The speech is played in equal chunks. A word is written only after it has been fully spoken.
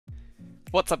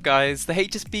What's up guys, the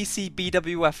HSBC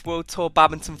BWF World Tour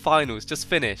Badminton Finals just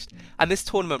finished, and this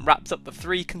tournament wraps up the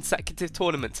 3 consecutive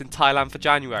tournaments in Thailand for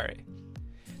January.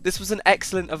 This was an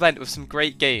excellent event with some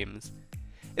great games.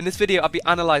 In this video I'll be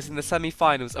analysing the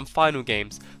semi-finals and final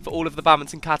games for all of the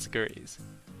badminton categories.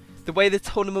 The way the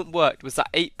tournament worked was that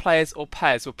 8 players or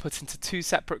pairs were put into 2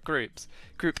 separate groups,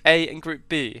 Group A and Group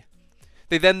B.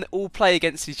 They then all play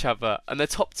against each other, and the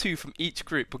top 2 from each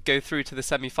group would go through to the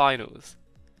semi-finals.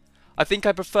 I think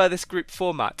I prefer this group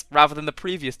format rather than the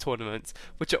previous tournaments,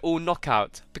 which are all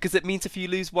knockout, because it means if you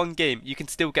lose one game you can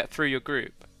still get through your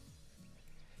group.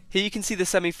 Here you can see the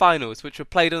semi-finals, which were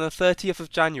played on the 30th of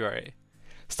January.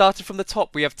 Starting from the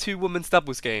top, we have 2 women's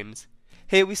doubles games.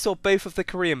 Here we saw both of the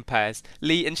Korean pairs,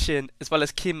 Lee and Shin, as well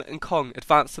as Kim and Kong,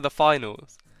 advance to the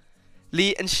finals.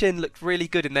 Lee and Shin looked really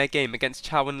good in their game against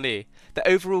Chow and Lee. Their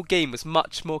overall game was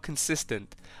much more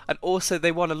consistent, and also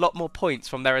they won a lot more points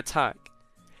from their attack.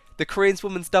 The Koreans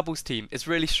women's doubles team is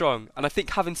really strong, and I think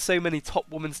having so many top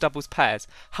women's doubles pairs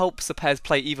helps the pairs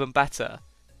play even better.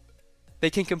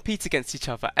 They can compete against each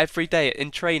other every day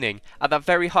in training at that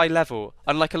very high level,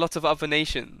 unlike a lot of other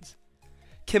nations.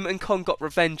 Kim and Kong got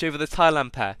revenge over the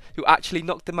Thailand pair, who actually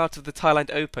knocked them out of the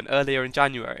Thailand Open earlier in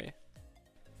January.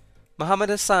 Mohammad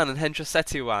Hassan and Hendra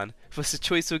Setiawan vs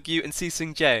Choi Soo-gyu and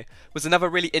Si-Sung Jae was another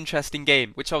really interesting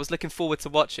game, which I was looking forward to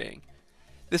watching.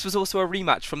 This was also a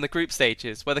rematch from the group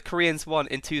stages, where the Koreans won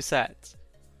in 2 sets.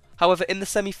 However, in the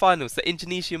semi-finals, the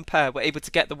Indonesian pair were able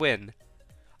to get the win.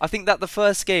 I think that the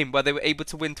first game, where they were able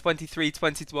to win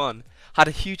 23-21, had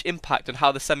a huge impact on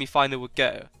how the semi-final would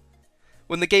go.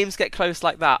 When the games get close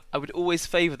like that, I would always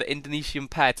favour the Indonesian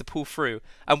pair to pull through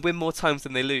and win more times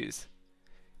than they lose.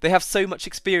 They have so much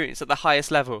experience at the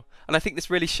highest level, and I think this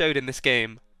really showed in this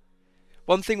game.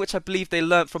 One thing which I believe they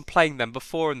learnt from playing them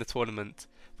before in the tournament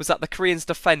was that the Koreans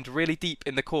defend really deep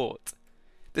in the court.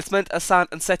 This meant Hassan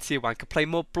and Setiawan could play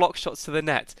more block shots to the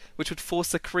net, which would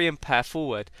force the Korean pair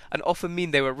forward and often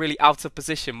mean they were really out of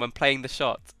position when playing the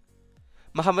shot.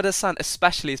 Mohammad Hassan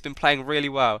especially has been playing really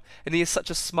well, and he is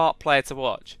such a smart player to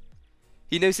watch.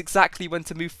 He knows exactly when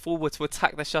to move forward to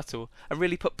attack the shuttle and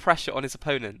really put pressure on his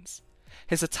opponents.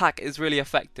 His attack is really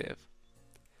effective.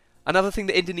 Another thing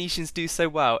the Indonesians do so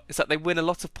well is that they win a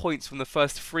lot of points from the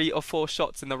first 3 or 4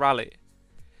 shots in the rally.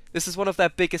 This is one of their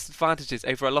biggest advantages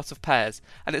over a lot of pairs,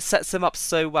 and it sets them up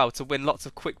so well to win lots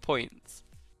of quick points.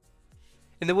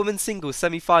 In the women's singles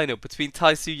semi-final between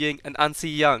Tai Su-ying and An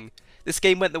Si-young, this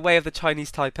game went the way of the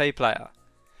Chinese Taipei player.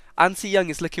 An Si-young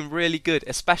is looking really good,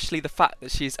 especially the fact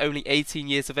that she is only 18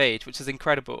 years of age, which is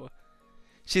incredible.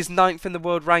 She is 9th in the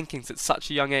world rankings at such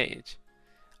a young age.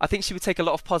 I think she would take a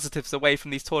lot of positives away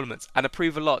from these tournaments and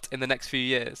improve a lot in the next few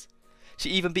years. She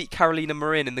even beat Carolina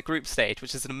Marin in the group stage,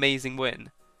 which is an amazing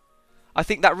win. I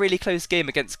think that really close game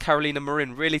against Carolina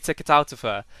Marin really took it out of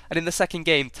her, and in the second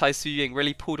game Tai Su-ying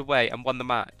really pulled away and won the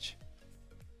match.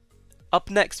 Up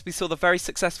next we saw the very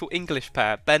successful English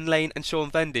pair Ben Lane and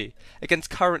Sean Vendy against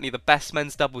currently the best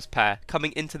men's doubles pair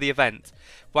coming into the event,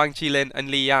 Wang Jilin and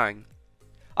Li Yang.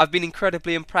 I've been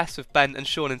incredibly impressed with Ben and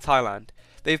Sean in Thailand.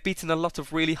 They have beaten a lot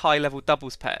of really high level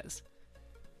doubles pairs.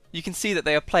 You can see that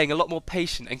they are playing a lot more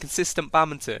patient and consistent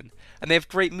badminton, and they have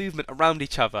great movement around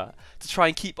each other to try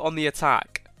and keep on the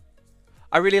attack.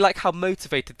 I really like how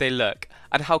motivated they look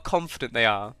and how confident they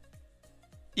are.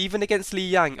 Even against Li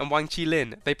Yang and Wang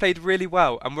Jilin, they played really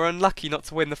well and were unlucky not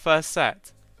to win the first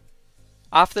set.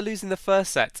 After losing the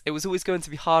first set, it was always going to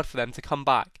be hard for them to come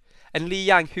back, and Li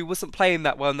Yang, who wasn't playing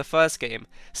that well in the first game,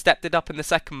 stepped it up in the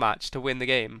second match to win the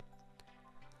game.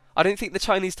 I don't think the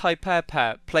Chinese Taipei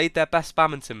pair played their best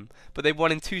badminton, but they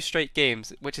won in 2 straight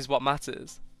games, which is what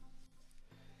matters.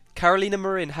 Carolina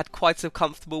Marin had quite a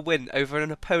comfortable win over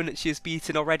an opponent she has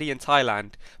beaten already in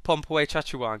Thailand, Pompoe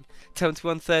Chachuang,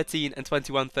 21-13 and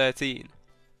 21-13.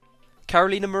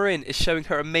 Carolina Marin is showing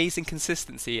her amazing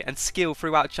consistency and skill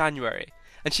throughout January,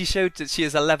 and she showed that she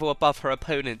is a level above her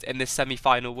opponent in this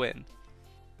semi-final win.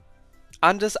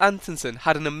 Anders Antonsen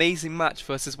had an amazing match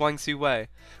versus Wang Su-wei,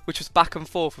 which was back and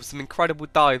forth with some incredible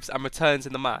dives and returns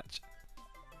in the match.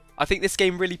 I think this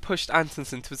game really pushed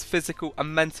Antonsen to his physical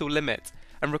and mental limit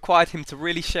and required him to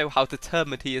really show how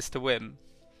determined he is to win.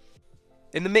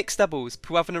 In the mixed doubles,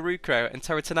 Puavanaruko and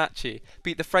Teratanachi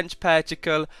beat the French pair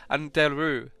Jickel and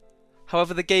Delroux.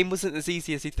 However, the game wasn't as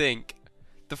easy as you think.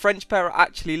 The French pair are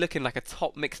actually looking like a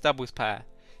top mixed doubles pair.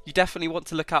 You definitely want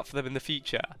to look out for them in the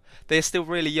future. They are still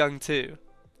really young too.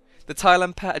 The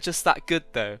Thailand pair are just that good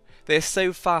though. They are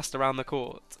so fast around the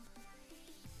court.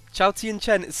 Chow Tien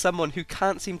Chen is someone who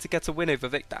can't seem to get a win over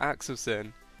Victor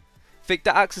Axelsen. Victor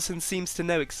Axelsen seems to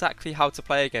know exactly how to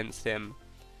play against him.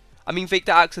 I mean,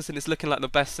 Victor Axelsen is looking like the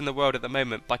best in the world at the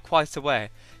moment by quite a way,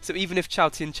 so even if Chao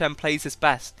Tian-Chen plays his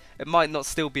best, it might not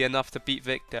still be enough to beat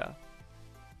Victor.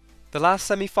 The last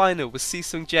semi-final was Si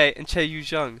Seung-jae and Che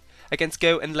Yu-jung against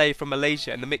Go and Lei from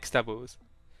Malaysia in the mixed doubles.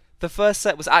 The first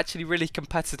set was actually really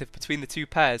competitive between the two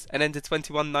pairs and ended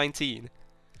 21-19.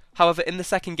 However, in the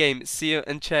second game, Si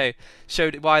and Che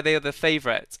showed why they are the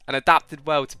favourites and adapted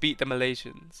well to beat the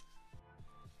Malaysians.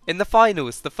 In the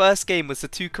finals, the first game was the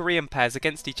two Korean pairs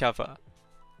against each other.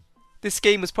 This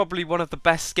game was probably one of the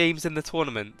best games in the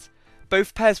tournament.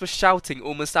 Both pairs were shouting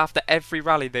almost after every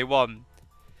rally they won.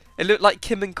 It looked like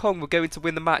Kim and Kong were going to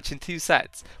win the match in 2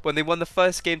 sets when they won the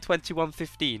first game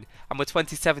 21-15 and were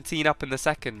 20-17 up in the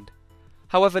second.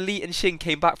 However, Lee and Shin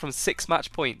came back from 6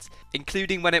 match points,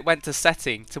 including when it went to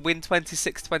setting, to win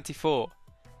 26-24.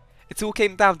 It all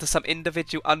came down to some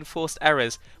individual unforced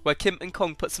errors where Kim and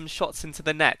Kong put some shots into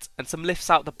the net and some lifts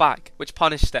out the back, which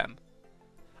punished them.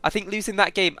 I think losing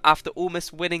that game after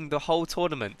almost winning the whole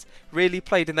tournament really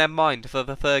played in their mind for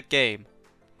the third game.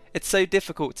 It's so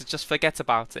difficult to just forget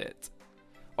about it.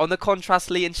 On the contrast,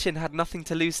 Lee and Shin had nothing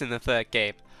to lose in the third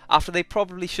game, after they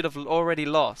probably should have already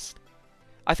lost.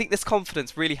 I think this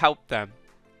confidence really helped them.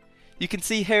 You can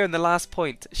see here in the last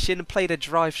point, Shin played a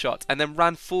drive shot and then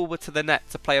ran forward to the net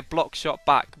to play a block shot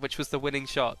back, which was the winning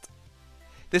shot.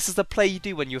 This is the play you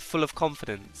do when you're full of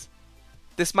confidence.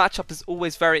 This matchup is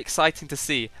always very exciting to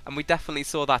see, and we definitely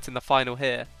saw that in the final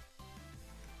here.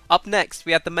 Up next,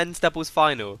 we had the men's doubles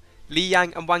final. Li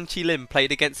Yang and Wang Chi-lim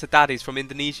played against the daddies from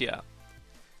Indonesia.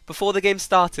 Before the game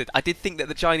started, I did think that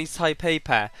the Chinese Taipei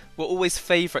pair were always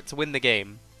favourite to win the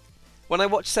game. When I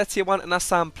watch Setiawan and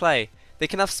Assam play, they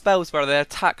can have spells where their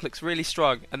attack looks really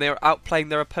strong and they are outplaying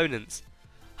their opponents.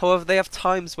 However, they have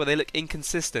times where they look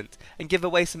inconsistent and give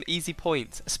away some easy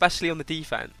points, especially on the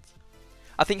defense.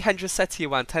 I think Hendra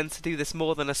Setiawan tends to do this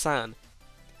more than Assam.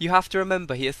 You have to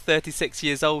remember he is 36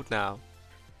 years old now.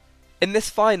 In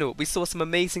this final, we saw some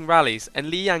amazing rallies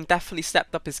and Li Yang definitely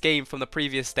stepped up his game from the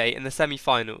previous day in the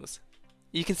semi-finals.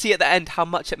 You can see at the end how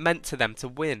much it meant to them to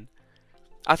win.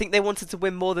 I think they wanted to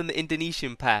win more than the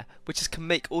Indonesian pair, which can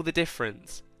make all the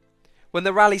difference. When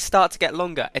the rallies start to get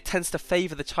longer, it tends to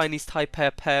favour the Chinese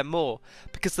Taipei pair more,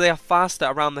 because they are faster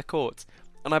around the court,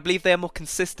 and I believe they are more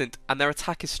consistent and their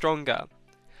attack is stronger.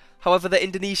 However, the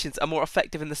Indonesians are more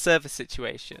effective in the service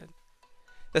situation.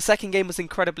 The second game was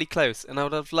incredibly close, and I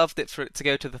would have loved it for it to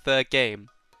go to the third game.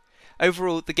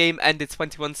 Overall, the game ended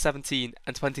 21-17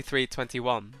 and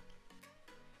 23-21.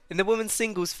 In the women's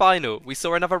singles final, we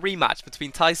saw another rematch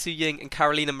between Tai Tzu-Ying and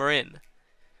Carolina Marin.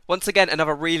 Once again,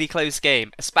 another really close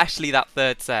game, especially that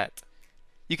third set.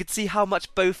 You could see how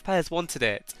much both pairs wanted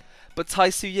it, but Tai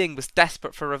Tzu-Ying was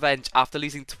desperate for revenge after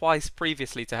losing twice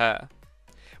previously to her.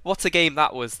 What a game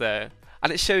that was though,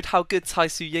 and it showed how good Tai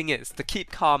Tzu-Ying is to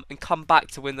keep calm and come back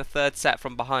to win the third set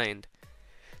from behind.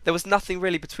 There was nothing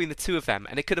really between the two of them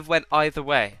and it could have went either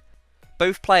way.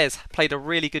 Both players played a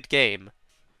really good game.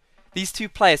 These two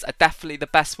players are definitely the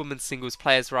best women's singles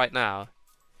players right now.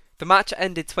 The match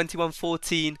ended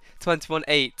 21-14,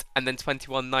 21-8 and then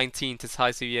 21-19 to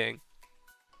Tai Tzu-Ying.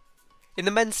 In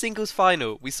the men's singles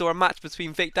final, we saw a match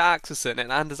between Victor Axelsen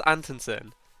and Anders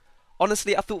Antonsen.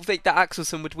 Honestly, I thought Victor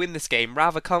Axelsen would win this game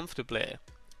rather comfortably.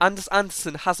 Anders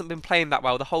Antonsen hasn't been playing that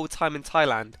well the whole time in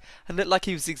Thailand and looked like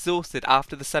he was exhausted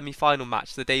after the semi-final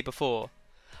match the day before.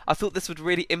 I thought this would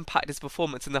really impact his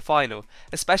performance in the final,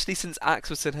 especially since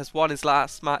Axelsen has won his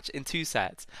last match in 2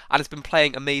 sets and has been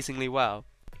playing amazingly well.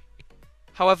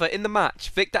 However, in the match,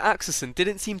 Victor Axelsen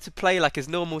didn't seem to play like his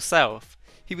normal self.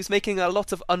 He was making a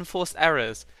lot of unforced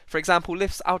errors, for example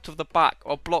lifts out of the back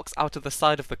or blocks out of the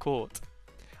side of the court.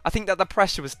 I think that the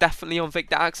pressure was definitely on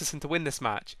Victor Axelsen to win this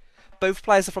match. Both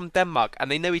players are from Denmark and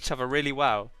they know each other really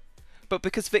well. But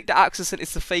because Victor Axelsen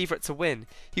is the favourite to win,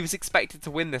 he was expected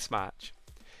to win this match.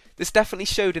 This definitely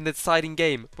showed in the deciding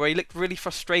game, where he looked really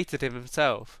frustrated in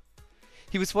himself.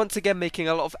 He was once again making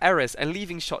a lot of errors and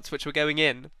leaving shots which were going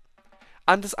in.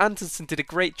 Anders Antonsen did a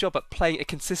great job at playing a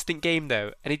consistent game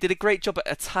though, and he did a great job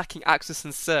at attacking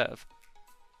Axelsen's serve.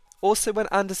 Also, when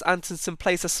Anders Antonsen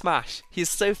plays a smash, he is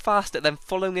so fast at then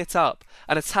following it up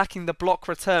and attacking the block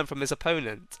return from his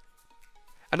opponent.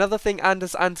 Another thing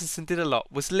Anders Antonsen did a lot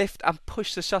was lift and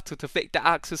push the shuttle to Victor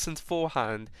Axelsen's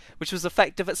forehand, which was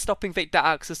effective at stopping Victor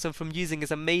Axelsen from using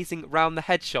his amazing round the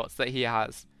head shots that he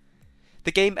has.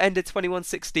 The game ended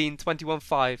 21-16,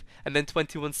 21-5 and then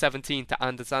 21-17 to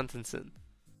Anders Antonsen.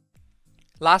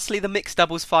 Lastly, the mixed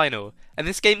doubles final, and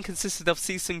this game consisted of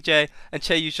Si Seung-jae and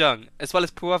Che Yu-jung, as well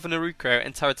as Purava Narukro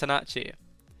and Tara Tanachi.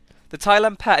 The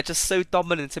Thailand pair are just so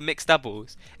dominant in mixed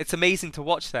doubles, it's amazing to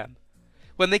watch them.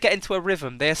 When they get into a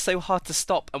rhythm, they are so hard to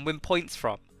stop and win points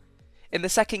from. In the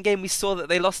second game we saw that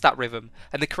they lost that rhythm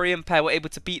and the Korean pair were able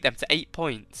to beat them to 8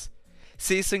 points.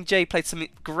 Seesung Jae played some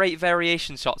great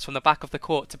variation shots from the back of the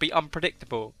court to be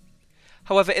unpredictable.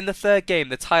 However, in the third game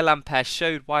the Thailand pair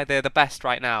showed why they are the best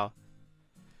right now.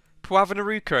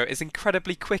 Puavanarukuro is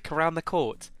incredibly quick around the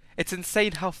court. It's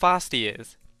insane how fast he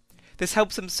is. This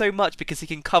helps him so much because he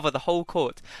can cover the whole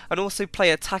court and also play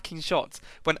attacking shots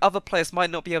when other players might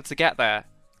not be able to get there.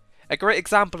 A great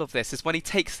example of this is when he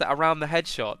takes that around the head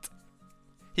shot.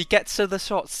 He gets to the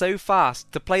shot so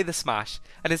fast to play the smash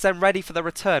and is then ready for the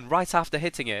return right after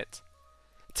hitting it.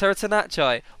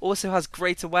 Teratanachai also has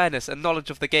great awareness and knowledge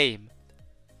of the game.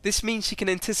 This means she can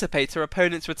anticipate her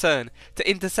opponent's return to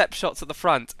intercept shots at the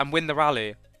front and win the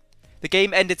rally. The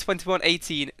game ended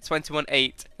 21-18,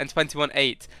 21-8 and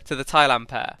 21-8 to the Thailand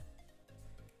pair.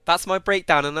 That's my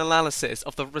breakdown and analysis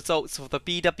of the results of the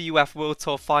BWF World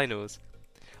Tour Finals.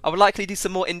 I will likely do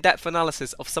some more in-depth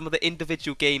analysis of some of the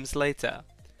individual games later.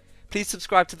 Please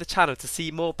subscribe to the channel to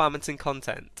see more badminton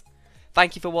content.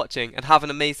 Thank you for watching and have an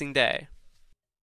amazing day.